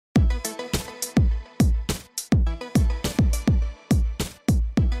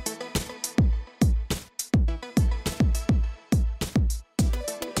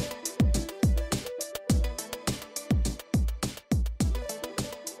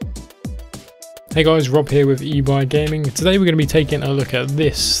Hey guys, Rob here with eBuy Gaming. Today we're going to be taking a look at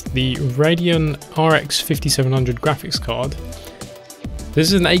this, the Radeon RX 5700 graphics card.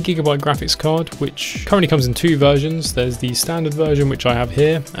 This is an 8GB graphics card which currently comes in two versions. There's the standard version which I have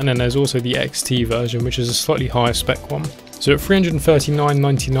here, and then there's also the XT version which is a slightly higher spec one. So at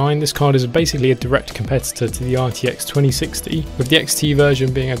 $339.99 this card is basically a direct competitor to the RTX 2060, with the XT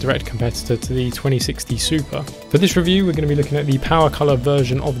version being a direct competitor to the 2060 Super. For this review we're going to be looking at the PowerColor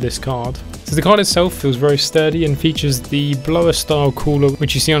version of this card. So the card itself feels very sturdy and features the blower style cooler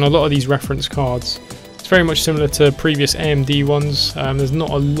which you see on a lot of these reference cards. It's very much similar to previous AMD ones. There's not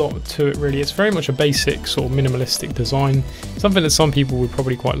a lot to it really. It's very much a basic sort of minimalistic design, something that some people would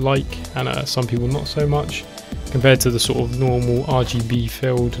probably quite like and some people not so much, compared to the sort of normal RGB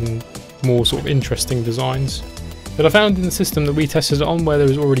filled and more sort of interesting designs. But I found in the system that we tested it on, where there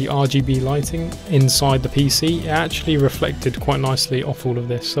was already RGB lighting inside the PC, it actually reflected quite nicely off all of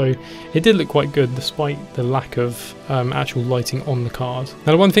this, so it did look quite good despite the lack of actual lighting on the card.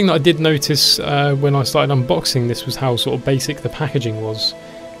 Now the one thing that I did notice when I started unboxing this was how sort of basic the packaging was.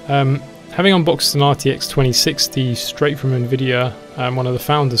 Having unboxed an RTX 2060 straight from Nvidia, one of the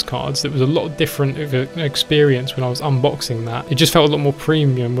founders cards, it was a lot different of an experience when I was unboxing that. It just felt a lot more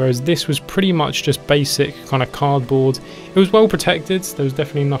premium, whereas this was pretty much just basic kind of cardboard. It was well protected, there was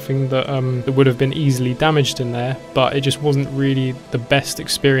definitely nothing that, that would have been easily damaged in there, but it just wasn't really the best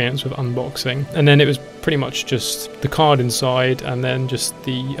experience with unboxing. And then it was pretty much just the card inside and then just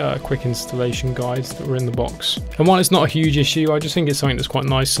the quick installation guides that were in the box. And while it's not a huge issue, I just think it's something that's quite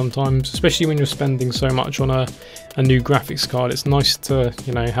nice sometimes, especially when you're spending so much on a new graphics card. It's nice to,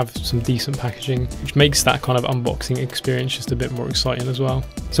 you know, have some decent packaging, which makes that kind of unboxing experience just a bit more exciting as well.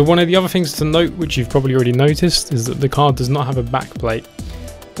 So one of the other things to note, which you've probably already noticed, is that the card does not have a backplate.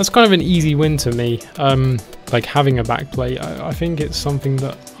 That's kind of an easy win to me, like having a backplate. I think it's something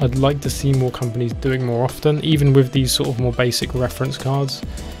that I'd like to see more companies doing more often, even with these sort of more basic reference cards,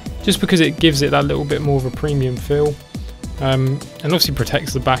 just because it gives it that little bit more of a premium feel. And obviously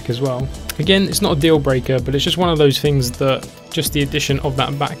protects the back as well. Again, it's not a deal breaker, but it's just one of those things that just the addition of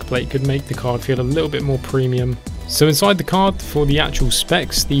that backplate could make the card feel a little bit more premium. So inside the card, for the actual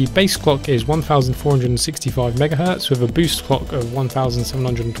specs, the base clock is 1465 MHz with a boost clock of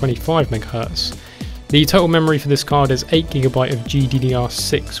 1725 MHz. The total memory for this card is 8GB of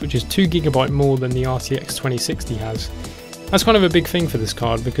GDDR6, which is 2GB more than the RTX 2060 has. That's kind of a big thing for this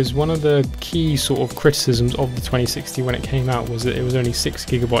card, because one of the key sort of criticisms of the 2060 when it came out was that it was only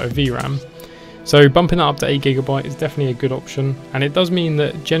 6GB of VRAM. So bumping that up to 8GB is definitely a good option, and it does mean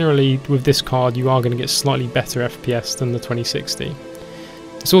that generally with this card you are going to get slightly better FPS than the 2060.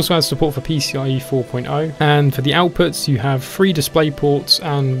 This also has support for PCIe 4.0, and for the outputs you have 3 display ports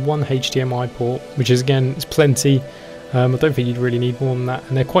and 1 HDMI port, which is again is plenty. I don't think you'd really need more than that,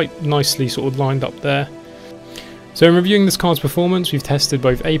 and they're quite nicely sort of lined up there. So in reviewing this card's performance, we've tested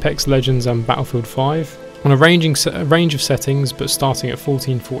both Apex Legends and Battlefield 5 on a range of settings, but starting at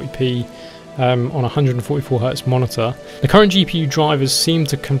 1440p on a 144Hz monitor. The current GPU drivers seem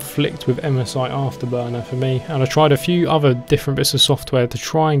to conflict with MSI Afterburner for me, and I tried a few other different bits of software to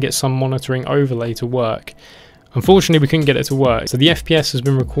try and get some monitoring overlay to work. Unfortunately we couldn't get it to work, so the FPS has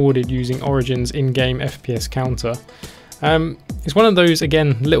been recorded using Origin's in-game FPS counter. It's one of those,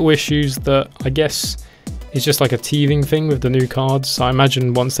 again, little issues that I guess it's just like a teething thing with the new cards. So I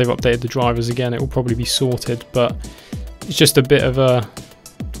imagine once they've updated the drivers again, it will probably be sorted, but it's just a bit of a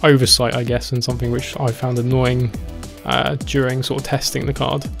oversight, I guess, and something which I found annoying during sort of testing the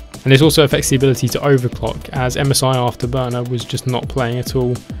card. And this also affects the ability to overclock, as MSI Afterburner was just not playing at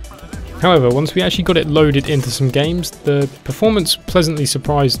all. However, once we actually got it loaded into some games, the performance pleasantly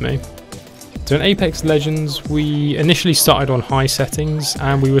surprised me. So in Apex Legends, we initially started on high settings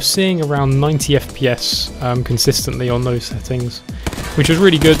and we were seeing around 90 FPS consistently on those settings, which was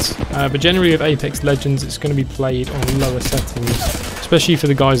really good. But generally with Apex Legends, it's going to be played on lower settings, especially for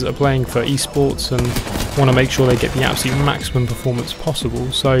the guys that are playing for esports and want to make sure they get the absolute maximum performance possible.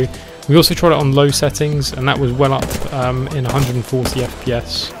 So we also tried it on low settings, and that was well up in 140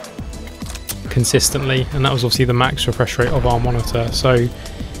 FPS consistently, and that was obviously the max refresh rate of our monitor. So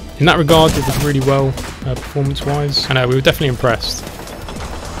in that regard, it did really well performance-wise, and we were definitely impressed.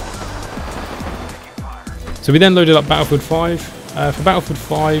 So we then loaded up Battlefield 5. For Battlefield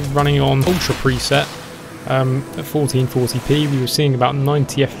 5, running on Ultra preset at 1440p, we were seeing about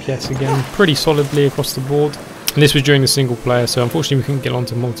 90 FPS again, pretty solidly across the board. And this was during the single player, so unfortunately we couldn't get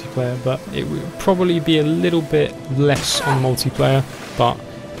onto multiplayer, but it would probably be a little bit less on multiplayer, but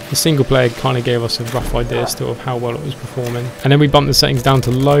the single player kind of gave us a rough idea still of how well it was performing. And then we bumped the settings down to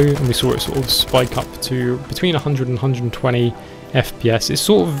low, and we saw it sort of spike up to between 100 and 120 FPS. It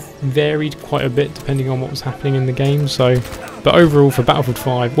sort of varied quite a bit depending on what was happening in the game. But overall for Battlefield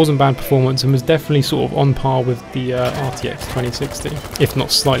 5 wasn't bad performance and was definitely sort of on par with the RTX 2060, if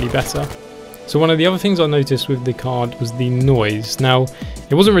not slightly better. So one of the other things I noticed with the card was the noise. Now,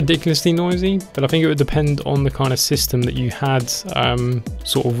 it wasn't ridiculously noisy, but I think it would depend on the kind of system that you had,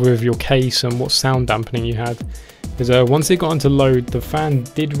 sort of with your case and what sound dampening you had. Because once it got into load, the fan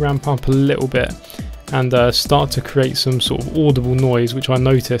did ramp up a little bit and start to create some sort of audible noise, which I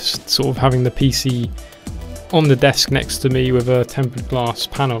noticed sort of having the PC on the desk next to me with a tempered glass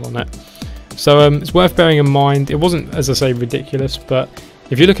panel on it. So it's worth bearing in mind. It wasn't, as I say, ridiculous, but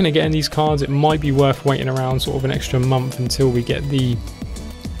if you're looking at getting these cards, it might be worth waiting around sort of an extra month until we get the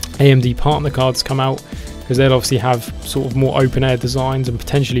AMD partner cards come out, because they'll obviously have sort of more open air designs and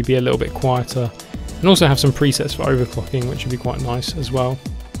potentially be a little bit quieter, and also have some presets for overclocking, which would be quite nice as well.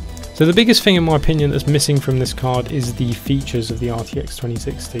 So the biggest thing in my opinion that's missing from this card is the features of the RTX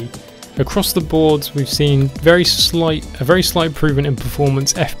 2060. Across the board, we've seen a very slight improvement in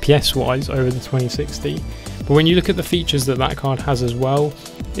performance FPS wise over the 2060. But when you look at the features that that card has as well,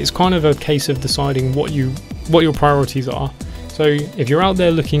 it's kind of a case of deciding what your priorities are. So if you're out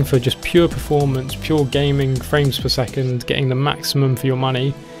there looking for just pure performance, pure gaming, frames per second, getting the maximum for your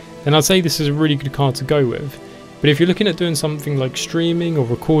money, then I'd say this is a really good card to go with. But if you're looking at doing something like streaming or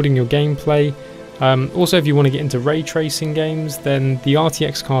recording your gameplay, also if you want to get into ray tracing games, then the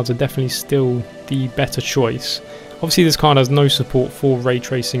RTX cards are definitely still the better choice. Obviously this card has no support for ray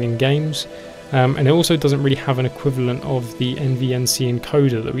tracing in games, and it also doesn't really have an equivalent of the NVNC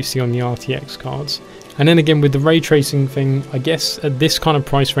encoder that we see on the RTX cards. And then again with the ray tracing thing, I guess at this kind of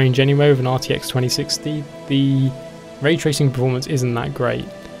price range anyway with an RTX 2060, the ray tracing performance isn't that great.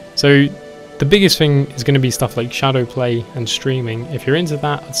 So the biggest thing is going to be stuff like shadow play and streaming. If you're into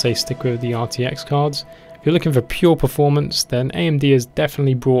that, I'd say stick with the RTX cards. If you're looking for pure performance, then AMD has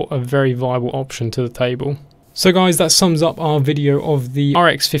definitely brought a very viable option to the table. So guys, that sums up our video of the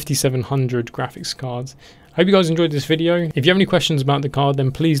RX 5700 graphics card. I hope you guys enjoyed this video. If you have any questions about the card,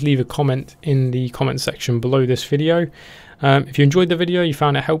 then please leave a comment in the comment section below this video. If you enjoyed the video, you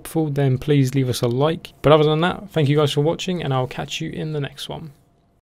found it helpful, then please leave us a like. But other than that, thank you guys for watching, and I'll catch you in the next one.